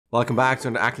Welcome back to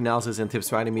an acting analysis and tips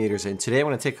for animators, and today I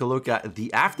want to take a look at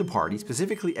the Afterparty,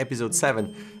 specifically episode 7,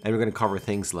 and we're going to cover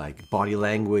things like body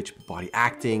language, body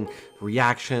acting,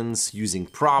 reactions, using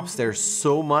props. There's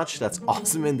so much that's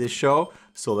awesome in this show,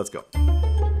 so let's go.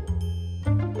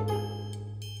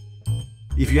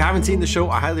 If you haven't seen the show,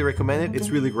 I highly recommend it. It's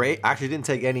really great. I actually didn't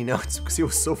take any notes because it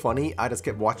was so funny. I just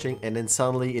kept watching, and then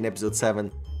suddenly in episode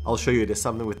 7, I'll show you there's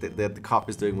something with the cop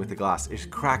is doing with the glass.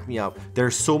 It cracked me up.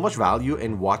 There's so much value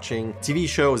in watching TV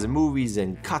shows and movies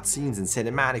and cutscenes and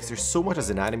cinematics. There's so much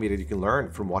as an animator you can learn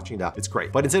from watching that. It's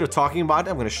great. But instead of talking about it,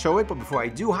 I'm going to show it. But before I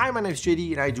do, hi, my name is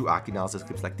JD, and I do acting analysis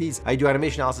clips like these. I do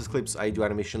animation analysis clips. I do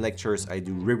animation lectures. I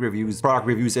do rig reviews, product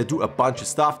reviews. I do a bunch of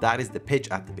stuff. That is the pitch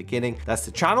at the beginning. That's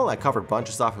the channel. I cover a bunch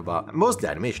of stuff about mostly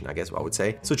animation, I guess I would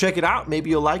say. So check it out. Maybe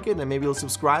you'll like it, and maybe you'll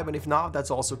subscribe. And if not, that's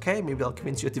also okay. Maybe I'll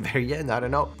convince you at the very end. I don't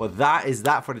know. But that is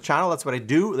that for the channel. That's what I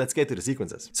do. Let's get to the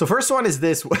sequences. So first one is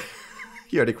this.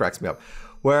 He already cracks me up.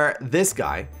 Where this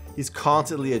guy is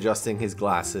constantly adjusting his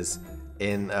glasses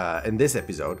in this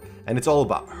episode, and it's all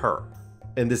about her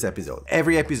in this episode.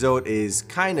 Every episode is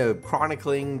kind of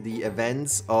chronicling the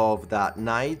events of that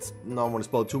night. I don't want to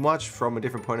spoil too much, from a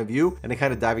different point of view, and then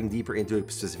kind of diving deeper into a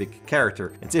specific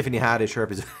character. And Tiffany Haddish, her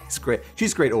episode is great.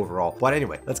 She's great overall. But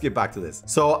anyway, let's get back to this.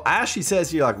 So as she says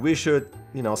here, like, we should,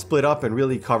 you know, split up and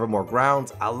really cover more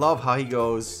ground. I love how he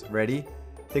goes, ready,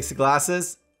 takes the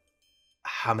glasses,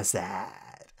 homicide.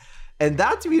 And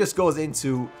that to me just goes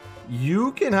into,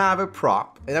 you can have a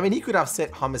prop, and I mean, he could have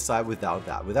said homicide without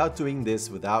that, without doing this,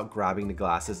 without grabbing the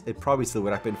glasses. It probably still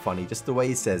would have been funny, just the way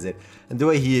he says it and the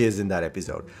way he is in that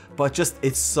episode. But just,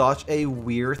 it's such a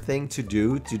weird thing to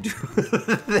do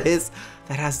this.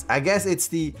 That has, I guess it's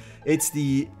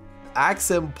the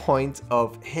accent point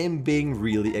of him being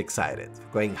really excited,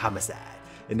 going homicide.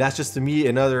 And that's just, to me,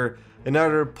 another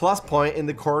plus point in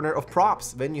the corner of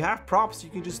props. When you have props, you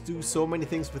can just do so many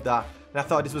things with that. And I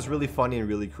thought this was really funny and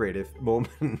really creative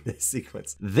moment in this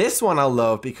sequence. This one I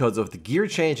love because of the gear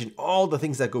change and all the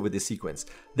things that go with this sequence.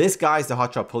 This guy's the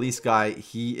hotshot police guy.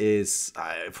 He is,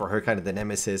 for her, kind of the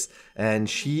nemesis. And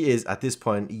she is, at this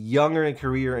point, younger in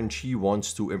career, and she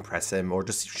wants to impress him, or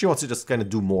just she wants to just kind of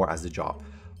do more as the job.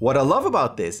 What I love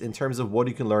about this, in terms of what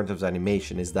you can learn in terms of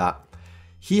animation, is that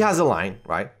he has a line,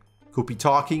 right? Could be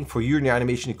talking. For you in your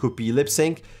animation, it could be lip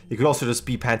sync. It could also just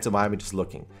be pantomime and just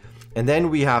looking. And then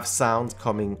we have sound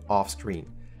coming off screen,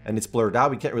 and it's blurred out.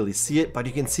 We can't really see it, but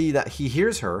you can see that he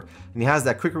hears her and he has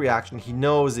that quick reaction. He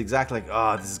knows exactly, like,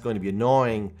 oh, this is going to be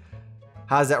annoying.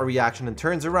 Has that reaction and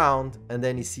turns around, and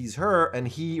then he sees her and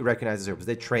he recognizes her because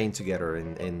they trained together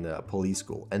in police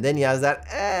school. And then he has that,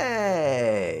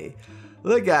 hey,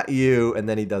 look at you. And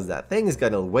then he does that thing. He's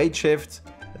got a little weight shift,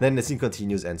 and then the scene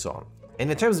continues and so on.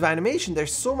 And in terms of animation,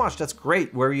 there's so much that's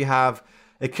great where you have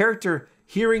a character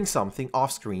hearing something off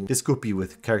screen. This could be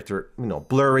with character, you know,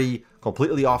 blurry,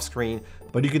 completely off screen,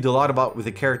 but you can do a lot about with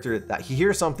a character that he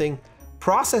hears something,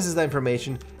 processes that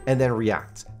information, and then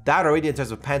reacts. That already, in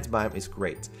terms of pantomime, is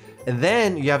great. And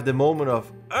then you have the moment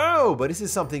of, oh, but this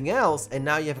is something else, and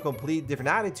now you have a complete different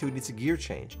attitude. It's a gear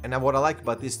change. And what I like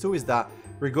about this too is that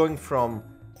we're going from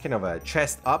kind of a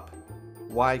chest up,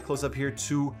 wide close up here,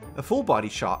 to a full body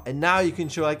shot, and now you can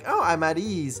show, like, oh, I'm at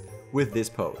ease with this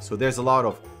pose. So there's a lot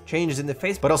of changes in the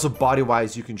face, but also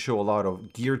body-wise, you can show a lot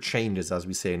of gear changes, as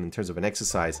we say, in terms of an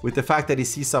exercise, with the fact that he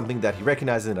sees something that he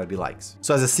recognizes and that he likes.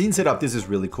 So as a scene setup, this is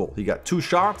really cool. You got 2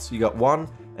 shots, you got 1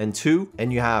 and 2,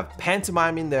 and you have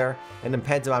pantomime in there, and then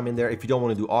pantomime in there if you don't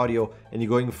want to do audio, and you're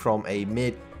going from a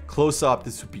mid close-up.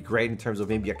 This would be great in terms of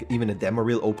maybe even a demo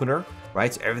reel opener,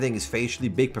 right? So everything is facially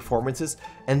big performances.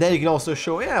 And then you can also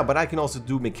show, yeah, but I can also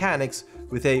do mechanics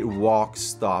with a walk,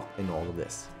 stop, and all of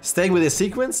this. Staying with this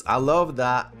sequence, I love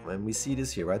that when we see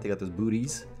this here, right? They got those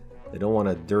booties. They don't want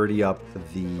to dirty up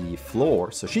the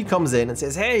floor. So she comes in and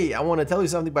says, hey, I want to tell you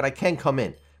something, but I can't come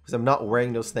in because I'm not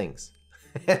wearing those things.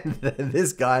 And then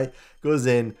this guy goes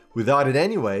in without it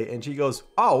anyway, and she goes,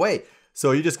 oh, wait.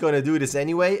 So you're just going to do this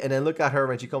anyway? And then look at her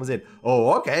when she comes in.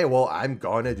 Oh, okay, well, I'm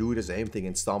going to do the same thing,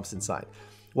 and stomps inside.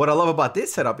 What I love about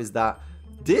this setup is that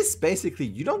this basically,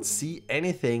 you don't see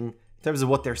anything in terms of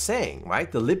what they're saying, right?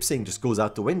 The lip sync just goes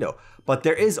out the window, but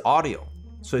there is audio.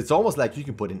 So it's almost like you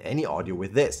can put in any audio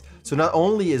with this. So not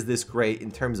only is this great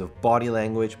in terms of body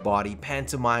language, body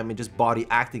pantomime, and just body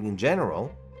acting in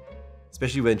general,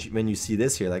 especially when you see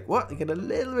this here, like, what? You get a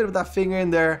little bit of that finger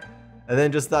in there, and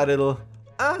then just that little,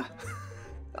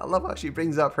 I love how she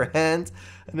brings up her hand,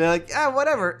 and they're like, yeah,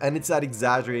 whatever. And it's that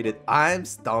exaggerated, I'm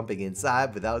stomping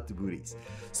inside without the booties.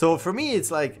 So for me,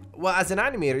 it's like, well, as an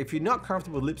animator, if you're not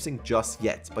comfortable with lip sync just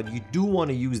yet, but you do want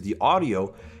to use the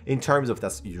audio in terms of,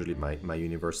 that's usually my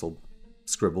universal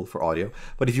scribble for audio.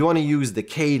 But if you want to use the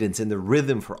cadence and the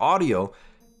rhythm for audio,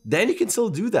 then you can still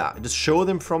do that. Just show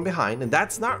them from behind. And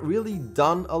that's not really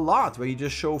done a lot, where you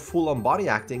just show full on body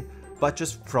acting, but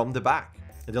just from the back.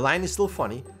 And the line is still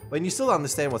funny, but you still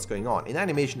understand what's going on. In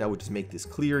animation, I would just make this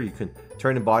clear. You can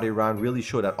turn the body around, really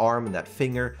show that arm and that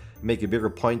finger, make a bigger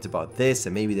point about this,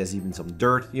 and maybe there's even some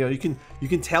dirt. You know, you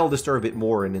can tell the story a bit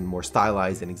more and in more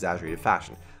stylized and exaggerated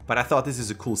fashion. But I thought this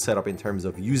is a cool setup in terms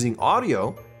of using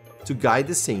audio to guide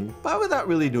the scene, but without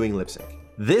really doing lip sync.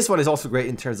 This one is also great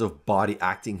in terms of body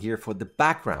acting here for the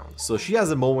background. So she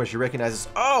has a moment where she recognizes,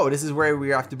 oh, this is where we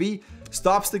have to be,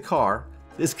 stops the car.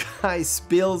 This guy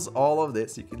spills all of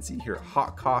this. You can see here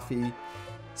hot coffee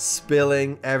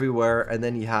spilling everywhere, and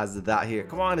then he has that here.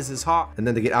 Come on, this is hot. And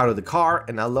then they get out of the car,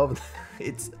 and I love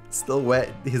it's still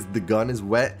wet. The gun is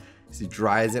wet, so he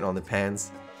dries it on the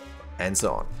pants, and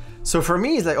so on. So for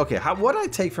me, it's like, okay, what do I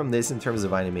take from this in terms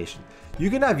of animation? You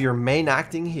can have your main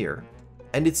acting here,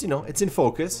 and it's, you know, it's in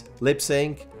focus, lip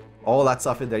sync, all that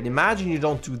stuff in there. And imagine you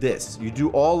don't do this. You do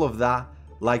all of that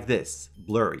like this,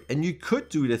 blurry. And you could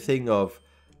do the thing of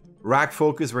rack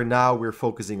focus, where now we're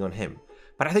focusing on him.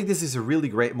 But I think this is a really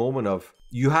great moment of,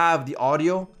 you have the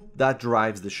audio that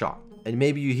drives the shot. And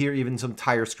maybe you hear even some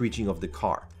tire screeching of the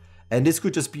car. And this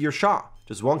could just be your shot.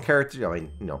 Just one character, I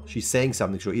mean, you know, she's saying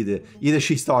something. So either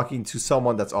she's talking to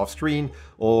someone that's off screen,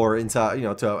 or into, you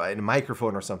know, in a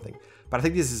microphone or something. But I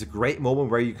think this is a great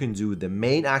moment where you can do the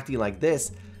main acting like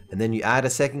this, and then you add a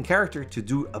second character to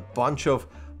do a bunch of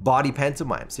body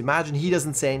pantomimes. Imagine he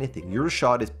doesn't say anything. Your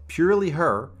shot is purely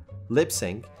her lip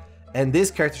sync, and this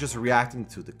character just reacting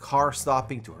to the car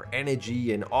stopping, to her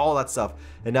energy and all that stuff.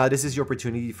 And now this is your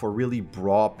opportunity for really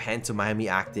broad pantomime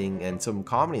acting and some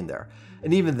comedy in there.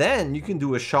 And even then, you can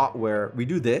do a shot where we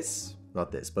do this,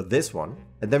 not this, but this one,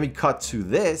 and then we cut to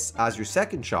this as your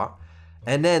second shot,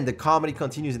 and then the comedy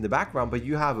continues in the background, but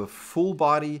you have a full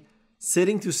body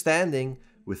sitting to standing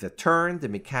with a turn, the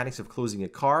mechanics of closing a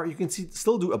car. You can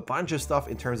still do a bunch of stuff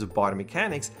in terms of body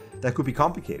mechanics that could be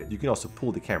complicated. You can also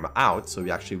pull the camera out, so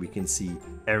we can see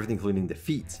everything, including the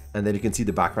feet. And then you can see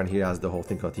the background here as the whole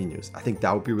thing continues. I think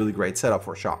that would be a really great setup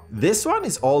for a shot. This one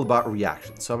is all about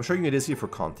reaction. So I'm showing you this here for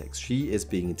context. She is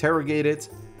being interrogated.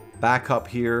 Back up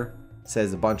here,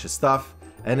 says a bunch of stuff,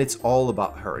 and it's all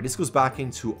about her. This goes back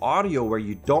into audio, where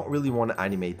you don't really want to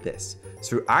animate this.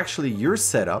 So actually your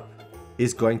setup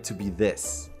is going to be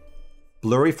this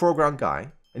blurry foreground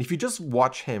guy. And if you just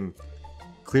watch him,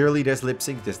 clearly there's lip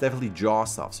sync, there's definitely jaw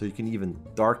stuff, so you can even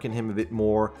darken him a bit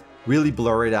more, really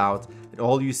blur it out, and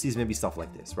all you see is maybe stuff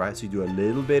like this, right? So you do a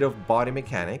little bit of body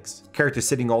mechanics, character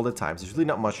sitting all the time, so there's really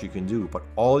not much you can do, but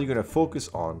all you're going to focus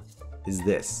on is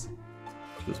this.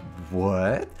 She goes,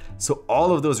 what? So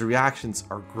all of those reactions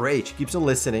are great. She keeps on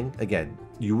listening. Again,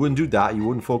 you wouldn't do that, you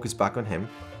wouldn't focus back on him.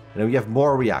 And then we have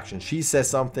more reactions. She says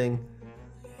something,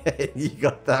 and you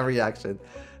got that reaction,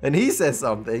 and he says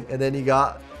something, and then you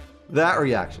got that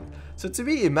reaction. So to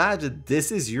me, imagine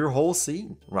this is your whole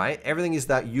scene, right? Everything is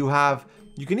that you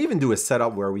can even do a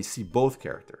setup where we see both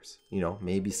characters, you know,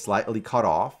 maybe slightly cut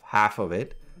off, half of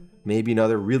it, maybe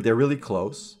another, they're really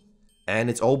close, and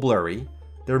it's all blurry.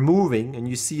 They're moving, and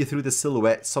you see through the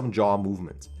silhouette some jaw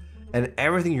movement. And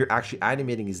everything you're actually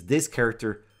animating is this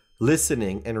character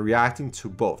listening and reacting to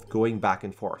both, going back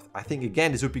and forth. I think,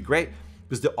 again, this would be great,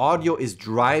 because the audio is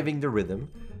driving the rhythm,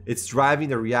 it's driving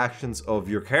the reactions of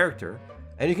your character,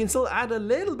 and you can still add a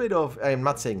little bit of, I'm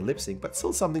not saying lip sync, but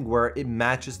still something where it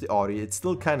matches the audio. It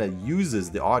still kind of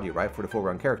uses the audio, right, for the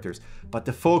foreground characters, but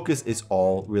the focus is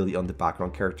all really on the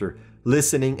background character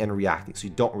listening and reacting, so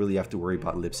you don't really have to worry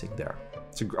about lip sync there.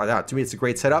 To me, it's a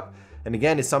great setup, and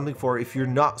again, it's something for if you're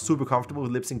not super comfortable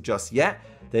with lip sync just yet,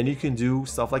 then you can do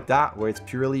stuff like that, where it's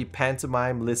purely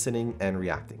pantomime, listening, and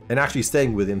reacting. And actually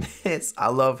staying within this, I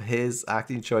love his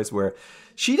acting choice, where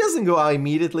she doesn't go out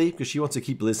immediately because she wants to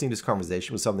keep listening to this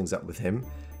conversation when something's up with him.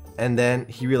 And then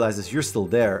he realizes you're still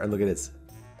there, and look at this.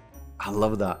 I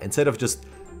love that. Instead of just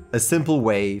a simple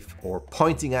wave or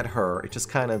pointing at her, it's just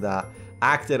kind of that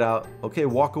acted out, okay,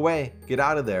 walk away, get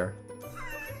out of there.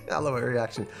 I love her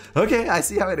reaction. Okay, I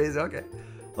see how it is, okay.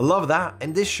 I love that,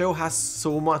 and this show has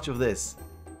so much of this.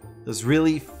 There's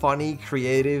really funny,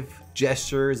 creative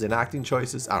gestures and acting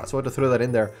choices. I don't know, so I had to throw that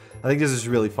in there. I think this is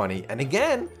really funny. And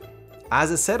again,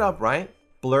 as a setup, right?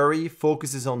 Blurry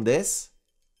focuses on this,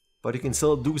 but you can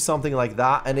still do something like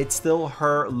that, and it's still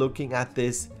her looking at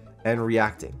this and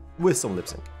reacting with some lip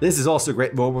sync. This is also a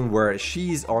great moment where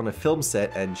she's on a film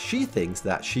set and she thinks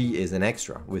that she is an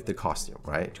extra with the costume,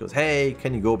 right? She goes, hey,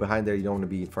 can you go behind there? You don't want to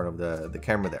be in front of the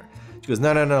camera there. She goes,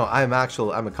 no, I'm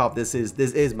a cop. This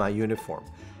is my uniform.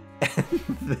 And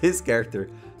this character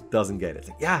doesn't get it. It's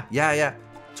like, yeah.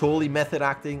 Totally method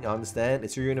acting, I understand.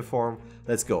 It's your uniform.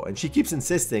 Let's go. And she keeps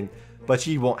insisting, but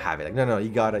she won't have it. Like, no, you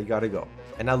gotta go.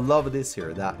 And I love this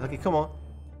here, that, okay, come on.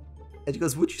 And she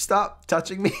goes, would you stop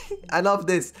touching me? I love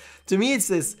this. To me, it's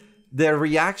this, the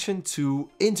reaction to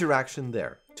interaction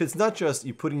there. So it's not just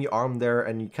you putting your arm there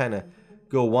and you kind of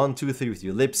go 1, 2, 3 with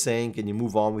your lip sync and you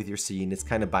move on with your scene. It's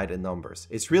kind of by the numbers.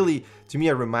 It's really, to me,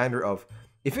 a reminder of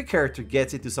if a character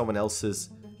gets into someone else's,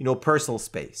 personal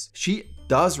space, she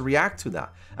does react to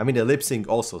that. I mean, the lip sync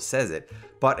also says it.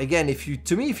 But again, if you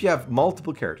have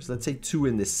multiple characters, let's say 2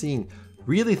 in this scene,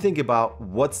 really think about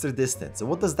what's their distance and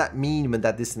what does that mean when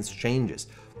that distance changes?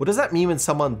 What does that mean when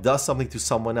someone does something to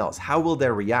someone else? How will they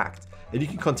react? And you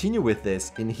can continue with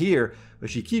this in here where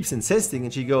she keeps insisting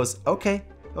and she goes, okay,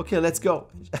 let's go.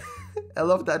 I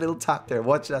love that little tap there.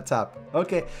 Watch that tap.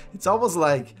 Okay, it's almost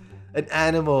like an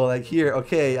animal, like here,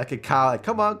 okay, like a cow, like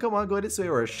come on, go this way,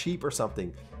 or a sheep or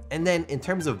something. And then in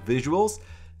terms of visuals,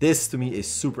 this to me is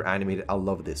super animated. I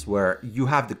love this, where you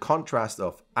have the contrast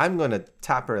of, I'm gonna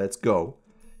tap her, let's go.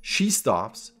 She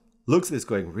stops, looks at this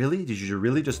going, really? Did you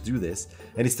really just do this?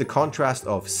 And it's the contrast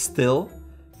of still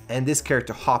and this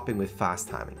character hopping with fast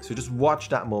timing. So just watch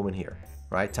that moment here,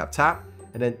 right? Tap, tap,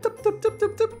 and then tup, tup, tup,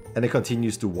 tup, tup, and it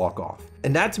continues to walk off.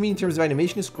 And that to me in terms of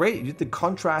animation is great. You get the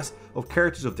contrast of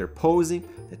characters, of their posing,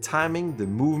 the timing, the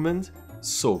movement.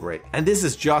 So great. And this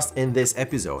is just in this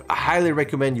episode. I highly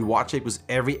recommend you watch it because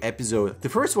every episode, the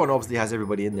first one obviously has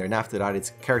everybody in there, and after that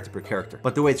it's character per character.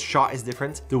 But the way it's shot is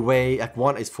different. The way, like,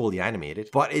 one is fully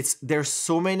animated, but there's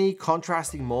so many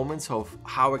contrasting moments of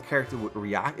how a character would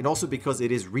react. And also because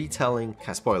it is retelling,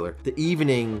 spoiler, the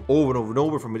evening over and over and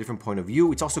over from a different point of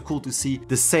view. It's also cool to see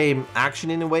the same action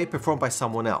in a way performed by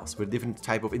someone else with a different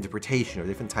type of interpretation or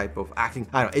different type of acting.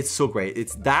 I don't know, it's so great.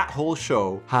 It's that whole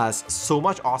show has so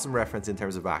much awesome reference in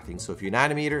terms of acting. So if you're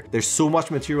an animator, there's so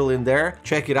much material in there.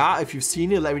 Check it out. If you've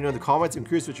seen it, let me know in the comments. I'm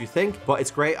curious what you think, but it's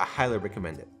great. I highly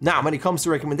recommend it. Now, when it comes to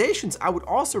recommendations, I would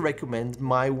also recommend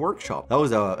my workshop. That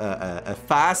was a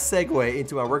fast segue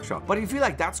into my workshop. But if you feel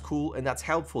like that's cool and that's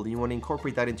helpful and you want to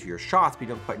incorporate that into your shots, but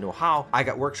you don't quite know how, I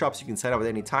got workshops you can set up at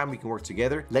any time. We can work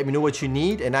together. Let me know what you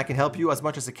need and I can help you as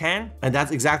much as I can. And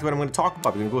that's exactly what I'm going to talk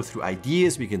about. We're going to go through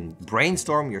ideas. We can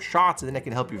brainstorm your shots and then I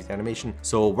can help you with the animation.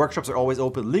 So workshops are always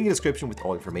open. Link in the description with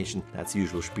all information. That's the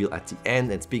usual spiel at the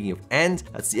end. And speaking of end,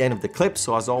 that's the end of the clip.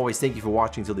 So as always, thank you for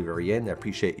watching till the very end. I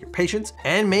appreciate your patience.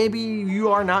 And maybe you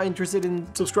are now interested in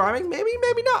subscribing. Maybe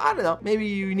not. I don't know. Maybe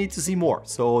you need to see more.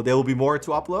 So there will be more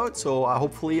to upload. So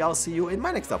hopefully I'll see you in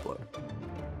my next upload.